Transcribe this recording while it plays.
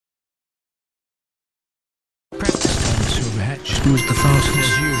match. Who was the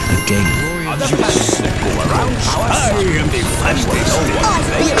fastest? Again. I am the fastest.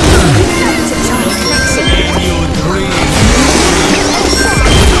 In your dreams.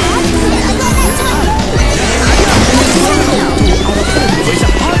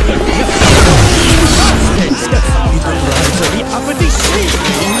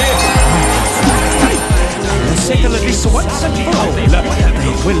 Settle this once and for all.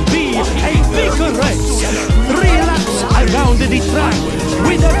 There will be a big race. 3 laps around the track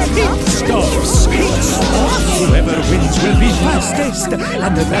with a pit stops. Whoever wins will be fastest, and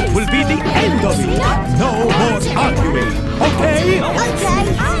that will be the end of it. No more arguing. Okay? Okay.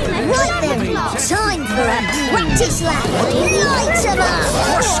 Right then. Time for a practice lap. Light 'em up.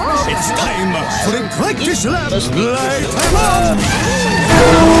 It's time for a practice lap. Light 'em up.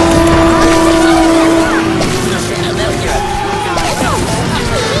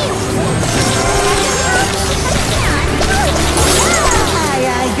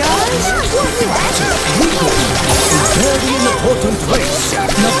 Very important race.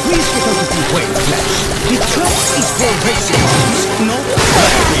 Now please get out of the way, Flash. The track is for racing, not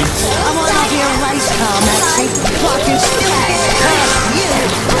practice. I want to be a race car, Maxie. I can splash past you.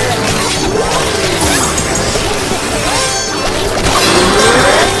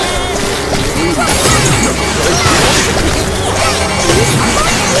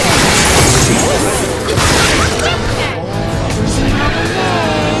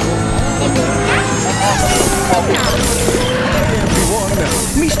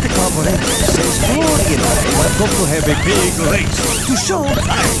 Mr. Carburetor says Rory and I have got to have a big race to show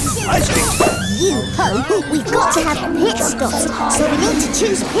I stick. You hope we've got to have pit stops, so we need to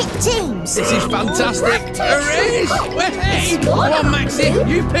choose pit teams. This is fantastic. A race. Well, hey, come on, Maxie.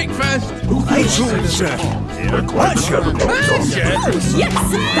 You pick first. I choose Masher. Yes,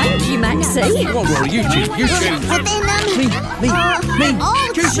 thank you, Maxie. Come on, Rory, you choose. You choose. But then, Me.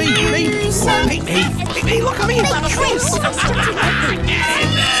 I'll Choose me. Me, look at me, Chris.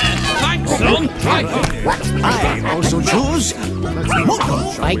 Thanks, son. Right. I also choose Motor.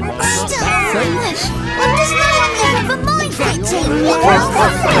 Damn. Well, does no one ever for my pit team? Look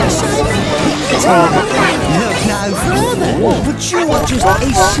no further. But you are just a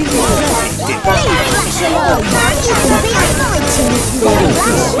silly rabbit. Flash alone. You can be a fighting if you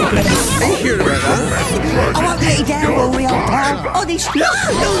want. Are you sure about that? I won't let you down, Rory, old pal. Honestly.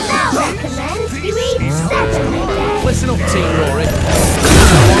 Listen up, Team Rory.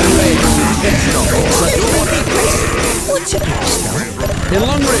 What's a pit stop? In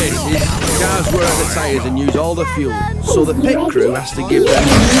long races, cars wear out the tyres and use all the fuel, so the pit crew has to give them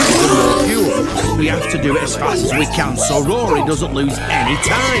more fuel. We have to do it as fast as we can, so Rory doesn't lose any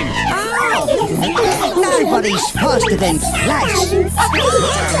time. Nobody's faster than Flash.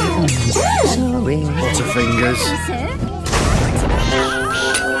 Sorry. Butterfingers.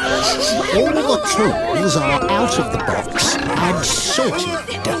 All the tools are out of the box and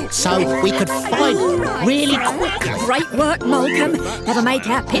sorted, so we could find them really quickly. Great work, Malcolm. That'll make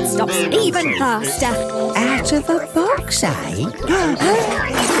our pit stops even faster. Out of the box, eh?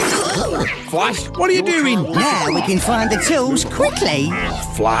 Flash, what are you doing? Now we can find the tools quickly.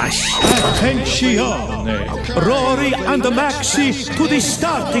 Flash. Attenzione. Rory and Maxie to the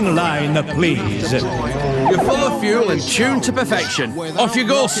starting line, please. You're full of fuel and tuned to perfection. Off you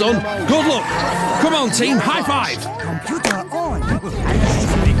go, son. Good luck. Come on, team. High five. Computer on.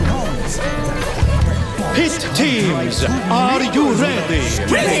 Pit teams, are you ready?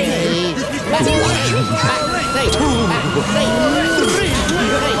 Ready. 2, 3, 4,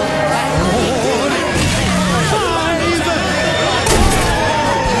 5.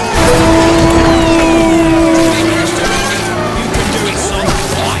 You can do it, son.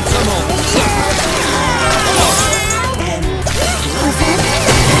 Light 'em up.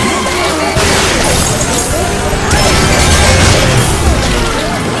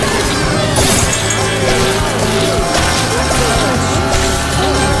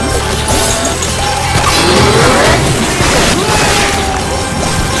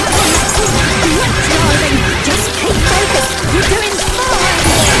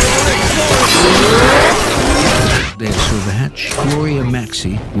 There, Silverhatch. Rory and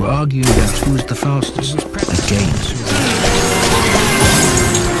Maxie were arguing about who was the fastest. Again.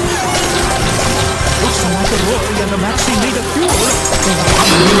 Looks like Rory and Maxie need a fuel.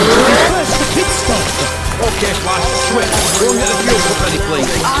 First, the pit stop. Okay, Flash. Swift. Go and get the fuel pump ready, please.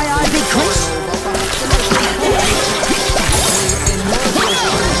 Aye, big Chris.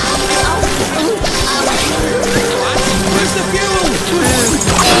 Where's the fuel?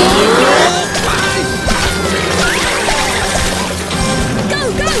 Go,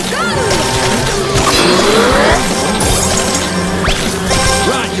 go, go!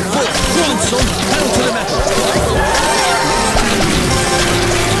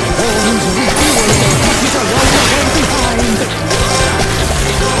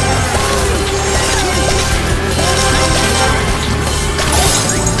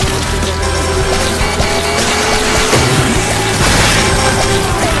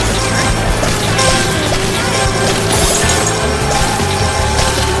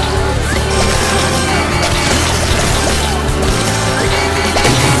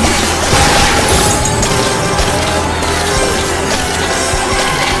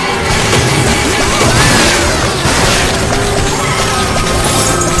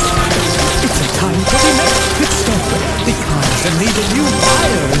 needed new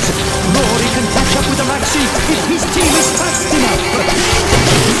tires. Rory can catch up with the Maxi if his team is fast enough.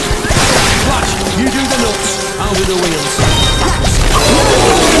 Flash, you do the nuts, I'll do the wheels.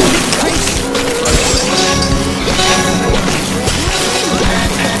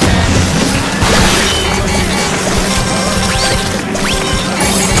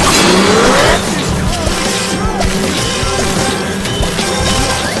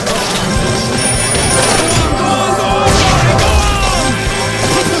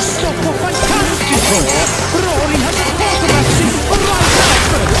 Rory has caught the Maxi right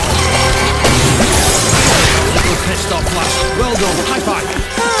after. Little pissed off, Flash. Well done, high five. I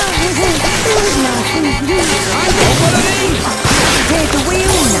know what I mean. They're the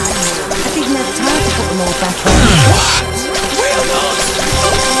wheel nuts. I didn't have time to put them all back on. What? Wheel nuts?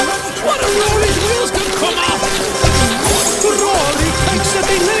 One of Rory's wheels can come off. Rory takes the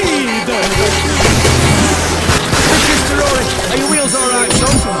lead. Mr. Rory, are your wheels all right,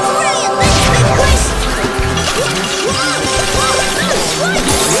 son? Brilliant, thanks, Big Chris.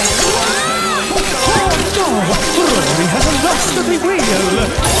 Rory has lost the wheel.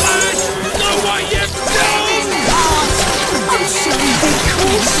 Flash, know what you've done? I'm sorry, Big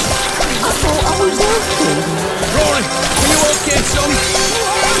Chris. I thought I was okay. Rory, are you okay, son?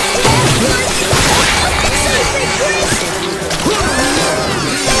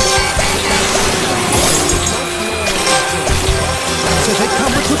 So they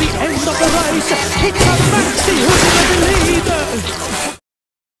come to the end of the race. It's a Maxi who's in the lead.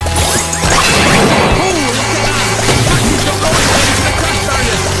 Maxi's got Rory into the crash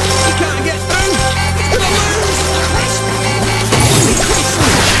barrier. He can't get through. He's gonna lose.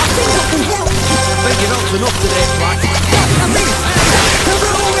 I think you've helped enough today, Flash.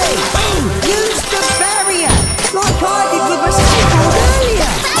 Use the barrier, like I did with my skateboard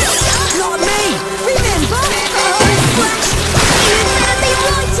earlier. Not me, remember? Flash, you better be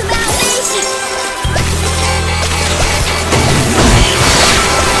right about this.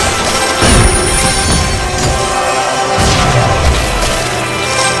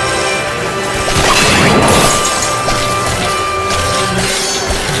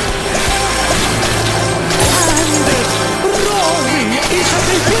 Rory is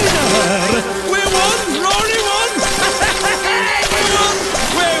the winner. We won! Rory won! We won!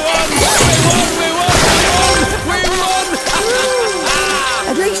 We won! We won! We won!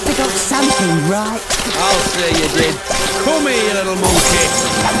 At least I got something right. I'll say you did. Come here, you little monkey.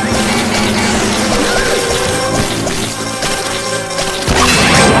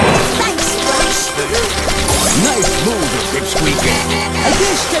 Thanks, Flash. Nice move, Big Squeaky. I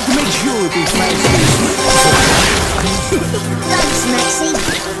guess that makes you a bit fancy. Thanks, Maxie.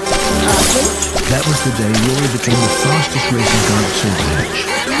 Archie. That was the day Rory became the fastest racing car at Silverhatch,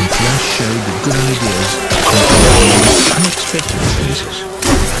 and Flash showed that good ideas can come from unexpected places.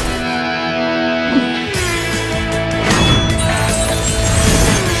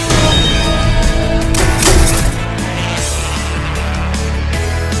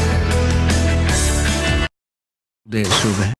 Day at Silverhatch.